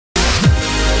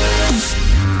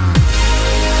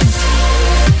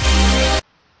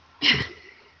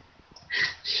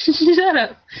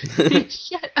up.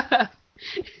 Shut up.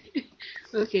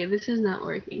 Okay, this is not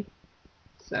working.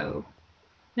 So,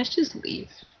 let's just leave.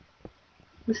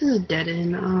 This is a dead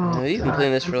end. Oh, We've been God.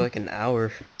 playing this for like an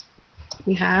hour.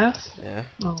 We have? Yeah.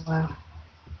 Oh, wow.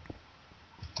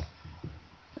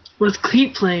 Let's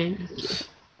keep playing.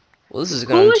 Well, this is Who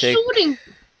gonna is take. shooting?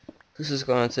 This is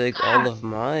gonna take all Ah, of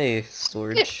my get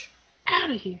storage. out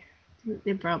of here.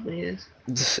 It probably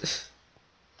is.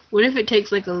 What if it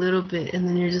takes like a little bit and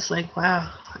then you're just like, wow,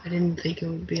 I didn't think it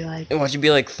would be like, And watch it be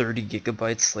like 30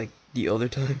 gigabytes like the other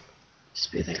time.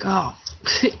 just be like, oh,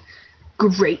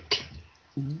 great.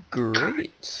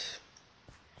 Great.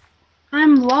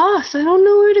 I'm lost. I don't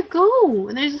know where to go.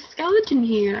 And there's a skeleton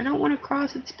here. I don't want to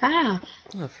cross its path.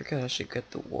 Oh, I forgot I should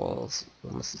get the walls.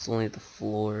 Unless it's only the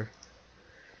floor.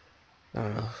 I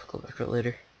don't know. Go back to it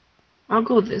later. I'll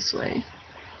go this way.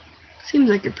 Seems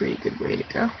like a pretty good way to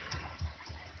go.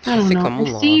 I I don't think know. I'm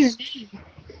I see your lost. name.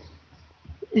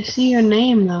 I see your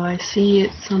name though. I see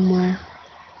it somewhere.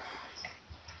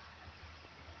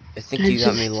 I think I you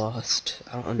got me just lost.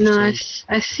 I don't no. understand.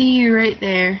 I see you right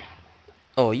there.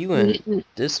 Oh, you I'm went getting,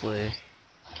 this way.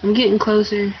 I'm getting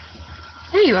closer.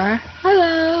 There you are.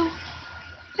 Hello.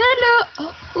 Hello.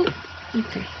 Oh, oh.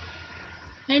 Okay.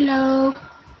 Hello.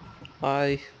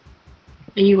 Hi.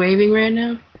 Are you waving right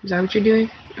now? Is that what you're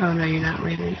doing? Oh no, you're not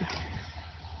waving.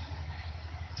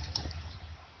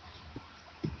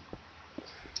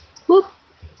 Whoop,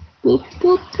 whoop,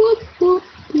 whoop, whoop, whoop,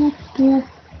 whoop, whoop,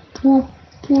 whoop,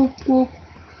 whoop, whoop.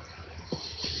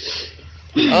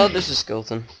 Oh, there's a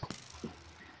skeleton.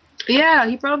 Yeah,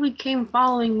 he probably came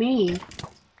following me.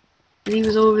 And he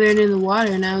was over there in the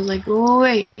water, and I was like, oh,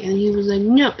 wait. And he was like,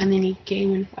 no. And then he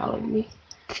came and followed me.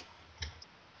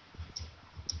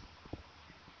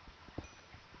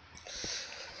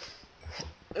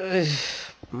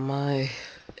 My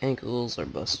ankles are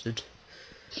busted.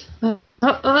 I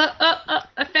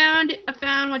found it. I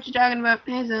found what you're talking about.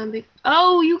 Hey, zombie.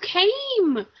 Oh, you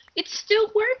came. It's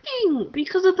still working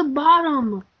because of the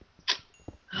bottom.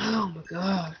 Oh, my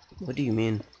God. What do you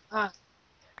mean?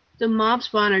 The mob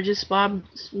spawner just spawned.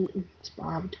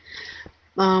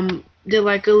 Did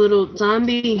like a little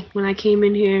zombie when I came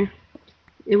in here.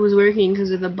 It was working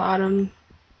because of the bottom.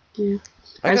 Yeah.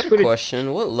 I I just got a put it.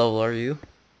 question. What level are you?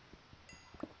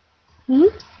 Hmm?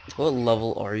 What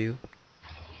level are you?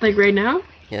 Like right now?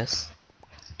 Yes.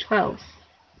 12.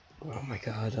 Oh my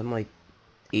god, I'm like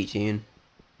 18.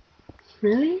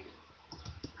 Really?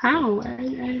 How? I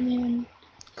didn't even.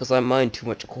 Because I mine too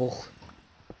much coal.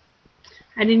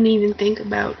 I didn't even think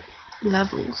about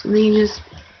levels. And then you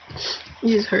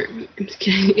just hurt me. I'm just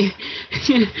kidding.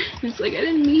 It's like I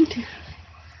didn't mean to.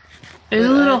 There's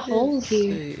But a I little didn't hole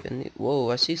here. say any. Whoa,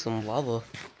 I see some lava.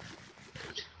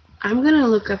 I'm gonna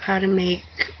look up how to make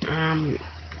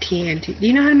TNT. Do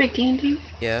you know how to make TNT?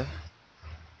 Yeah.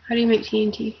 How do you make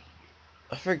TNT?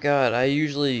 I forgot. I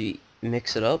usually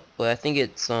mix it up, but I think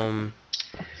it's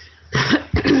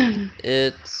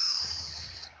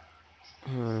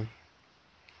let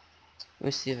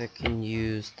me see if I can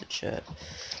use the chat.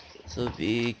 So it'd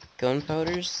be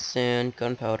gunpowder, sand,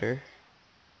 gunpowder.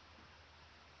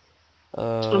 I'm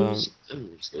Um,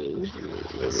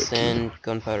 sand,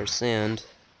 gunpowder, sand,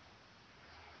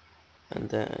 and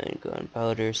then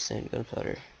gunpowder, sand,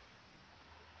 gunpowder.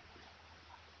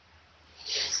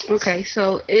 Okay,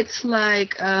 so it's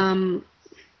like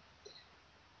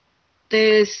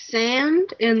there's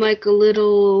sand and like a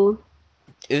little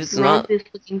If it's not, rhombus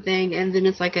looking thing, and then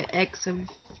it's like an X of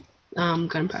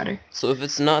gunpowder. so if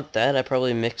it's not that, I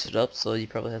probably mix it up. So you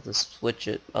probably have to switch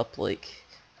it up, like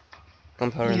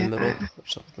gunpowder in the middle Yeah, or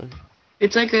something.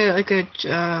 it's like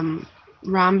a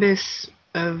rhombus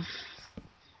of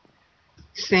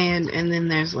sand, and then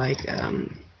there's like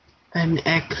an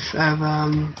X of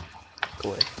Go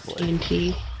away, go away.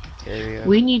 TNT. There we go.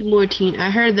 We need more TNT.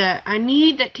 I heard that. I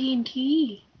need that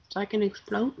TNT so I can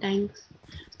explode things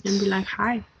and be like,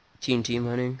 hi. TNT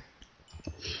mining.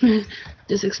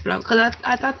 Just explode. Cause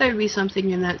I thought there'd be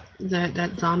something in that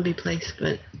zombie place,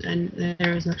 but and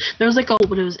there was no. There was like a hole,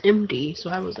 but it was empty. So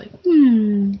I was like,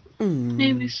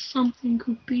 maybe something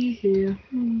could be here.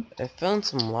 I found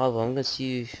some lava. I'm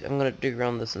gonna dig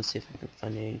around this and see if I can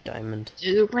find any diamond.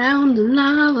 Dig around the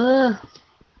lava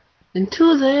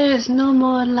until there's no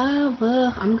more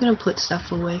lava. I'm gonna put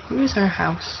stuff away. Where's our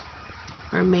house?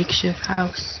 Our makeshift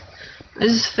house. I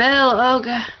just fell. Oh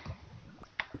god.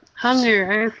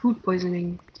 Hunger. I have food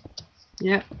poisoning.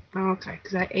 Yep. Okay.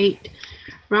 Because I ate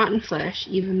rotten flesh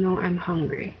even though I'm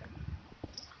hungry.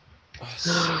 Oh,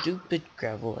 stupid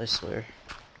gravel, I swear.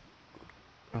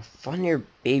 I'll find your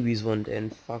babies one day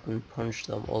and fucking punch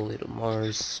them all the way to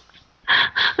Mars.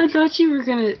 I thought you were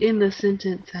gonna end the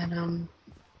sentence and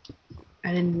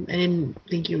I didn't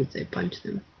think you would say punch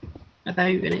them. I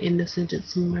thought you were gonna end the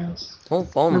sentence somewhere else. Don't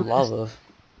fall in lava.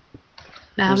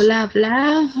 Lava, lava,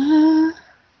 lava.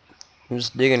 I'm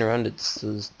just digging around it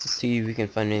to see if we can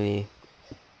find any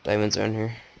diamonds around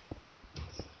here.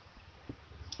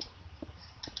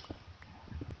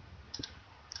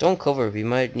 Don't cover, we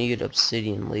might need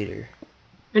obsidian later.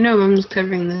 I know, but I'm just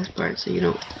covering this part so you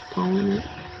don't fall in it.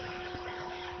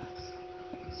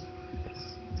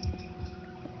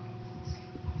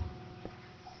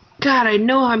 God, I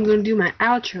know I'm gonna do my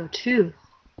outro too.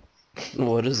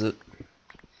 What is it?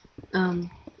 Oh,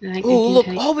 look!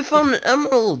 Oh, we found an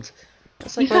emerald!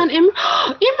 That's like we found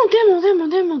emerald!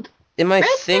 Emerald! And my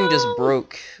thing just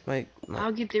broke. My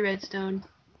I'll get the redstone.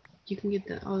 You can get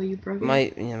the. Oh, you broke it. My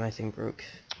thing broke.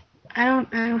 I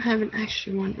don't have an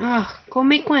extra one. Oh, go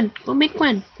make one. Go make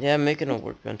one. Yeah, I'm making a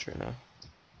workbench right now.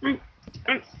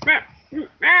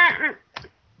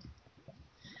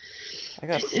 I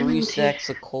got 3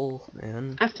 stacks of coal,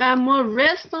 man. I found more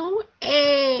redstone.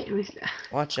 Hey.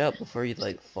 Watch out before you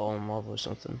like fall in lava or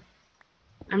something.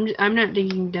 I'm not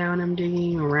digging down. I'm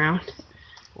digging around.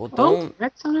 Well, don't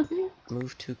redstone up here.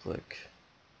 Move too quick.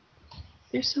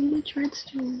 There's so much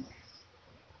redstone.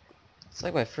 It's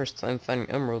like my first time finding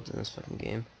emeralds in this fucking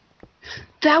game.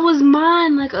 That was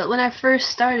mine, like when I first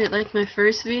started, like my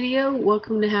first video,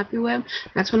 Welcome to Happy Web,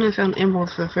 that's when I found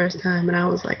emeralds for the first time, and I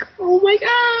was like, oh my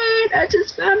god, I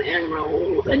just found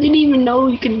emeralds. I didn't even know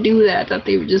you could do that. I thought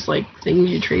they were just like things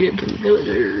you traded from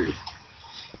villagers.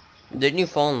 Didn't you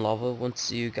fall in lava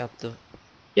once you got the...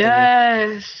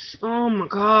 Yes! Oh my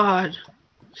god.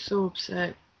 I'm so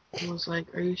upset. I was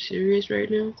like, are you serious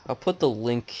right now? I'll put the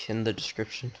link in the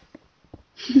description.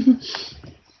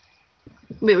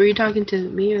 Wait, were you talking to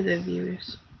me or the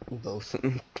viewers? Both.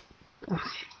 Okay.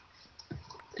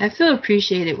 I feel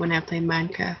appreciated when I play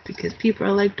Minecraft because people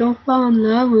are like, don't fall in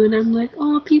love, and I'm like,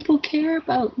 oh, people care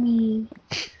about me.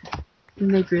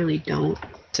 And they really don't.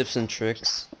 Tips and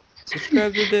tricks.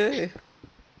 Subscribe today.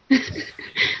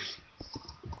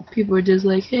 People are just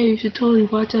like, hey, you should totally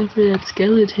watch out for that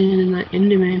skeleton and that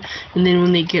Enderman. And then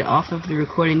when they get off of the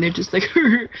recording, they're just like,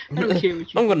 I don't care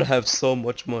what you I'm gonna have so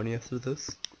much money after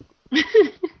this.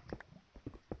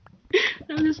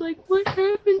 I'm just like, what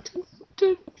happened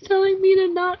to telling me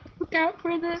to not look out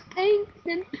for the thing?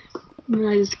 And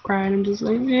I just cried. I'm just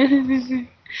like,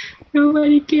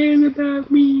 nobody cares about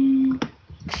me.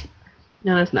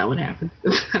 No, that's not what happened.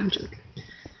 I'm joking.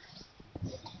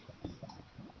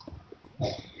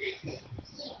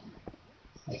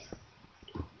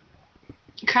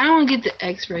 I kind of want to get the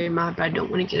X-ray mod, but I don't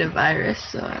want to get a virus,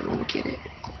 so I won't get it.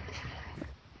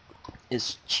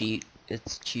 It's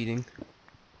cheating.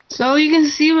 So you can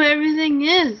see what everything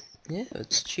is. Yeah,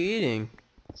 it's cheating.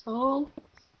 So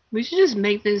we should just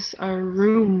make this our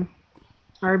room,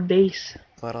 our base.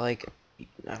 But like,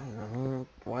 I don't know.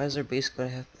 Why is our base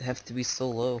gonna have to be so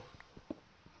low?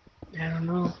 I don't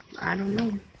know.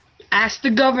 Ask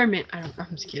the government. I'm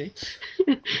just kidding.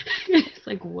 It's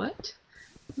like, what?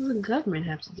 What does the government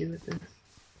have to do with this?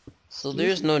 So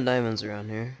there's no diamonds around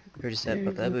here. Pretty sad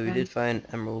about that, but we did find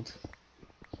emerald.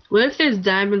 What if there's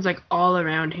diamonds like all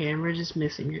around here and we're just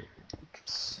missing it?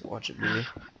 Just watch it be.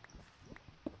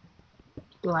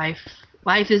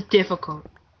 Life is difficult.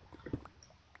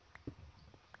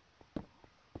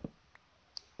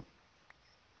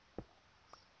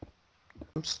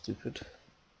 I'm stupid.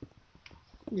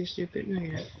 You're stupid. No,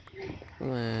 you're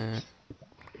not.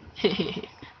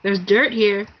 There's dirt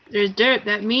here. There's dirt.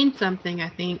 That means something, I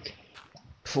think.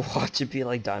 Watch it be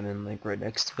like diamond, like right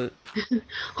next to it.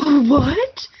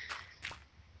 What?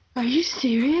 Are you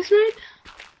serious, man?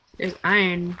 There's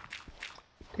iron.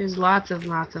 There's lots of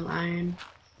iron.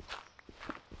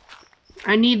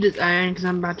 I need this iron because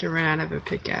I'm about to run out of a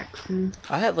pickaxe.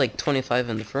 I had like 25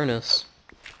 in the furnace.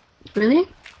 Really?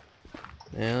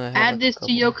 Yeah, Add this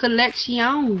to your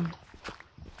collection.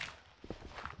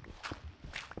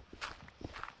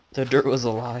 The dirt was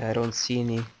a lie. I don't see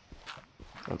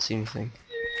anything.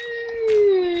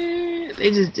 They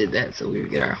just did that so we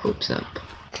would get our hopes up.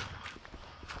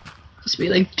 Just be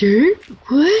like, dirt?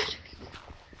 What?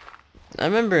 I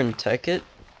remember in Tekkit,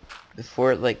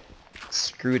 before it like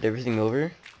screwed everything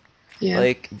over. Yeah.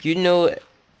 Like you know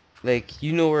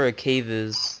where a cave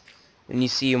is, and you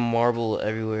see a marble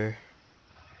everywhere.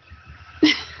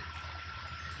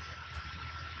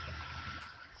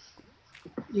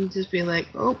 You just be like,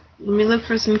 oh, let me look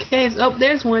for some caves. Oh,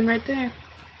 there's one right there.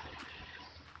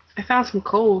 I found some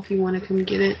coal if you want to come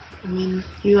get it. I mean,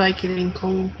 you like getting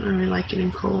coal. I don't really like getting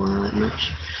coal all that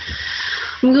much.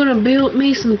 I'm gonna build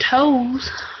me some toes.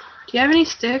 Do you have any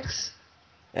sticks?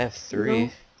 I have No.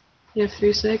 3. You have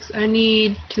 3 sticks? I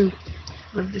need 2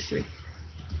 of the 3.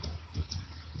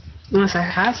 Unless I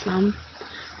have some.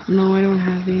 No, I don't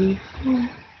have any.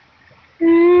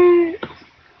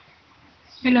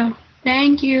 Hello.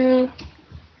 Thank you.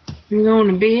 You're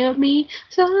gonna build me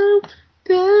some.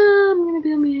 I'm gonna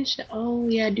build me a shell. Oh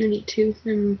yeah, I do need 2.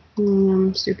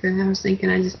 I'm stupid. I was thinking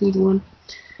I just need 1.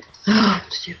 Oh, I'm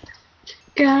stupid.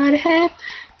 Gotta have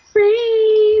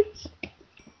friends.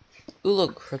 Ooh,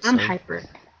 look, I'm redstone. hyper.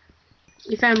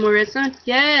 You found more redstone?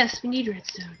 Yes, we need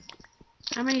redstone.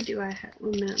 How many do I have?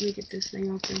 1 minute, let me get this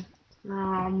thing open.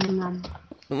 No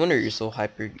wonder you're so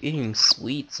hyper. You're eating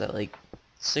sweets at like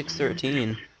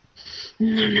 6:13.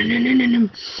 No, no, no, no, no, no.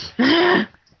 Ah!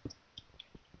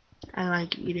 I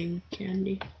like eating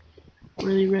candy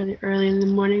really, really early in the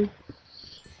morning.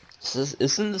 So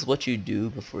isn't this what you do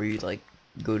before you like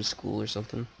go to school or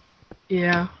something?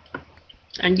 Yeah.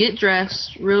 And get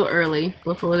dressed real early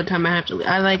before the time I have to leave.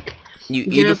 I like You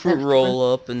get eat a up fruit at 4.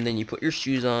 roll up and then you put your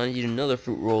shoes on, eat another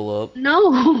fruit roll up. No,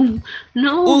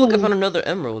 Oh, look, I no. found another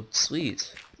emerald.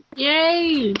 Sweet.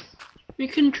 Yay! We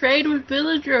can trade with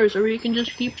villagers, or we can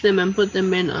just keep them and put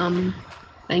them in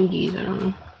thingies. I don't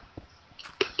know.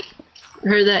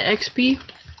 Heard that XP?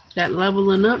 That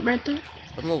leveling up right there?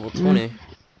 I'm level Mm. 20.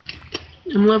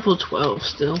 I'm level 12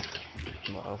 still.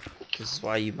 Wow. This is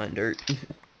why you mine dirt.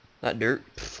 Not dirt.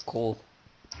 Pff, coal.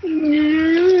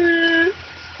 Yeah.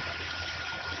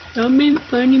 Don't make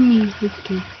fun of me.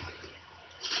 Okay.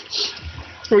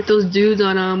 Like those dudes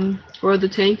on for the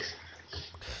tanks.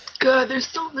 God, they're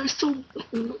so I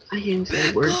can't even say a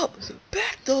Back word. up!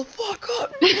 Back the fuck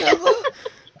up, Nella!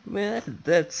 Man,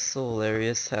 that's so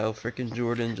hilarious how freaking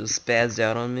Jordan just spazzed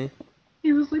out on me.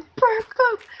 He was like, back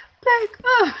up, back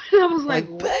up. And I was like,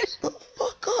 Like, back what? the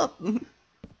fuck up!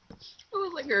 I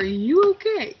was like, are you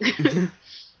okay?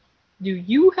 Do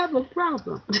you have a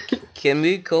problem? Can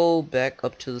we go back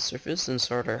up to the surface and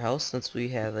start our house since we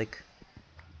have like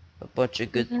a bunch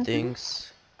of good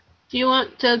things? Do you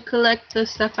want to collect the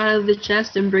stuff out of the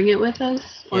chest and bring it with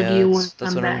us? Or do Yeah, you want to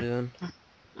that's come what I'm back? doing.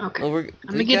 Okay. Well, I'm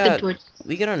gonna get the torch.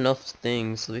 we got enough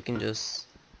things so we can just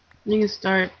You can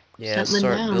start yeah settling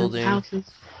start down at the building.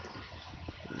 houses.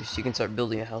 You can start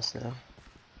building a house now.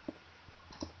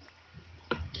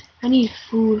 I need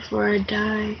food before I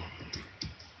die.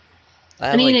 I I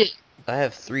have need like it. I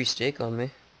have 3 steak on me.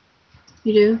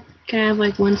 You do? Can I have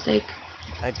like 1 steak?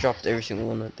 I dropped every single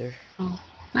one right there. Oh.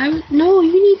 No,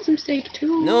 you need some steak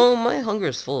too. No, my hunger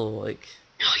is full. Like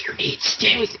No, you need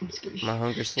steak. I'm just kidding. my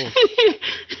hunger's full.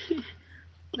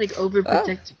 Like Ah,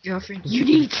 overprotective girlfriend. You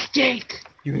need steak.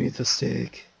 you need the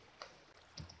steak.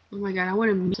 Oh my god, I want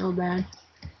to meet so bad.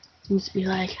 And just be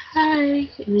like, hi, and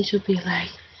then she'll be like,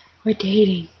 we're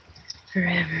dating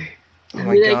forever. Oh I'll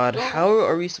my be like, god, oh. how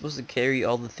are we supposed to carry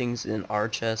all the things in our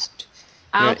chest?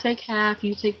 I'll Yeah, take half,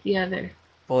 you take the other.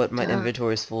 but my Duh.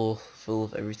 inventory is full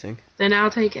of everything. Then I'll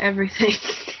take everything.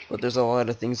 But there's a lot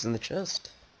of things in the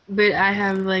chest. But I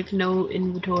have like no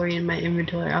inventory in my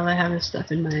inventory. All I have is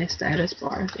stuff in my status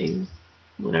bar thing.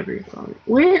 Whatever you call it.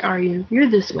 Where are you? You're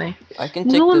this way. I can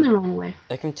You're take going the wrong way.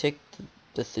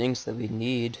 the things that we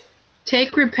need.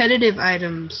 Take repetitive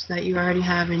items that you already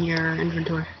have in your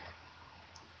inventory.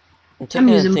 I'm I'm taking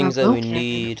the using my things that we vocab.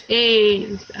 need.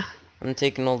 Hey. I'm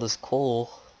taking all this coal.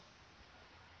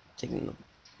 Taking the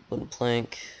wooden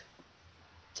plank.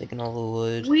 Taking all the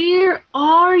wood. Where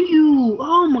are you?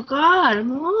 Oh my god,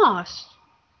 I'm lost.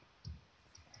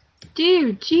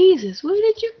 Dear Jesus, where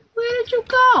did you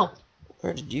go?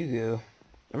 Where did you go?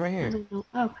 I'm right I here. don't know.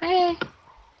 Oh, hey.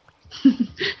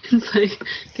 It's like,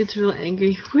 gets real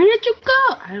angry. Where did you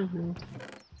go? I don't know.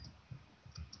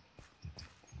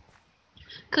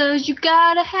 Cause you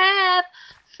gotta have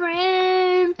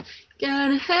friends.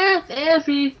 Gotta have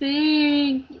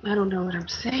everything. I don't know what I'm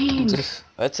saying.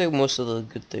 I take most of the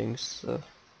good things, so.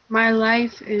 My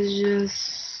life is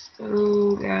just,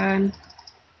 oh god.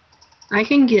 I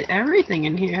can get everything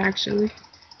in here actually.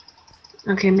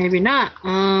 Okay, maybe not.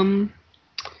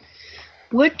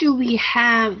 What do we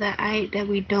have that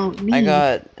we don't need? I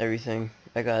got everything.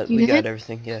 We got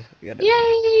everything. Yeah, we got everything.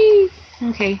 Yay!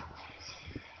 Okay.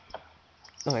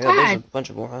 Oh my god, there's a God bunch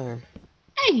of more iron.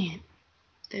 dang it.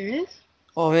 There is?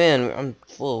 Oh man, I'm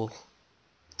full.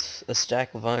 A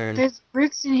stack of iron. There's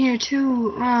bricks in here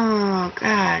too. Oh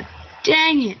god.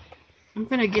 Dang it. I'm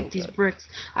gonna get these bricks.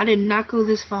 I did not go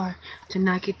this far to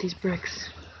not get these bricks.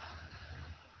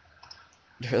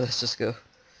 Here, let's just go.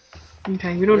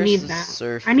 Okay, we don't Where's need the that.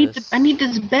 surface? I need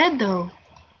this bed though.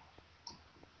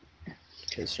 Okay,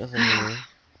 there's nothing here.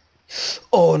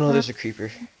 Oh no, there's a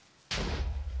creeper.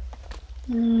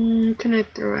 Can I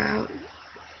throw out?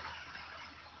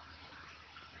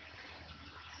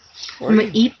 Where I'm are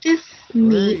gonna you? eat this Where are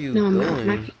meat. you No, I'm not. I'm not going?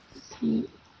 gonna eat this meat.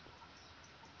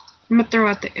 I'm gonna throw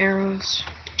out the arrows.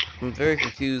 I'm very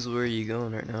confused. Where are you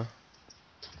going right now?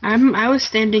 I was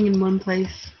standing in one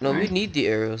place. No, we Alright. need the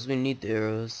arrows. We need the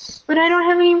arrows. But I don't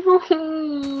have any room.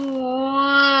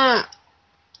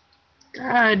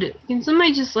 God, can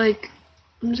somebody just like?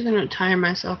 I'm just gonna tire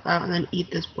myself out and then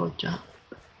eat this pork chop.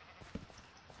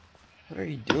 What are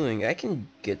you doing? I can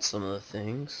get some of the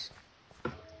things.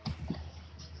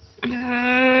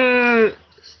 Too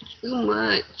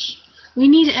much. We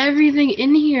need everything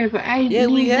in here, but I Yeah,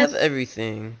 we need have this.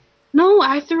 everything. No,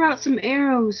 I threw out some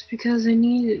arrows because I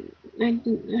needed.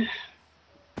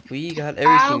 We got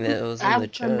I'll. everything that was in I the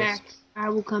will come back. chest. I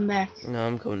will come back. No,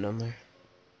 I'm going down there.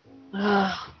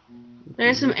 Ugh.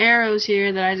 There's some arrows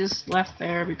here that I just left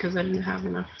there because I didn't have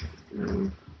enough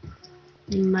in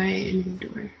my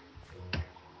inventory.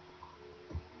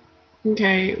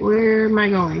 Okay, where am I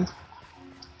going?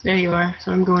 There you are,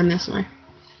 so I'm going this way.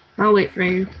 I'll wait for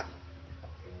you.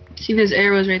 See those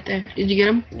arrows right there. Did you get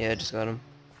them? Yeah, I just got them.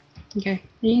 Okay,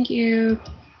 thank you.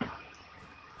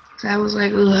 So I was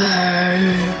like,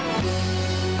 ugh.